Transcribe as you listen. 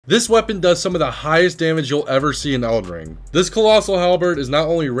This weapon does some of the highest damage you'll ever see in Elden Ring. This Colossal Halberd is not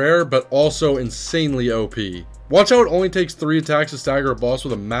only rare, but also insanely OP. Watch how it only takes 3 attacks to stagger a boss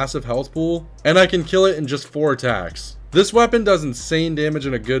with a massive health pool, and I can kill it in just 4 attacks. This weapon does insane damage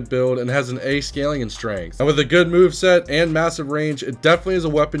in a good build and has an A scaling and strength. And with a good moveset and massive range, it definitely is a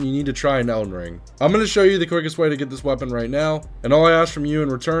weapon you need to try in Elden Ring. I'm going to show you the quickest way to get this weapon right now, and all I ask from you in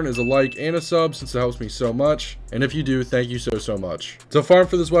return is a like and a sub since it helps me so much, and if you do, thank you so much. To farm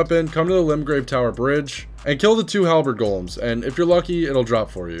for this weapon, come to the Limgrave Tower Bridge, and kill the 2 halberd golems, and if you're lucky, it'll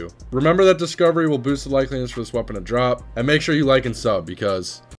drop for you. Remember that discovery will boost the likeliness for this weapon to drop, and make sure you like and sub because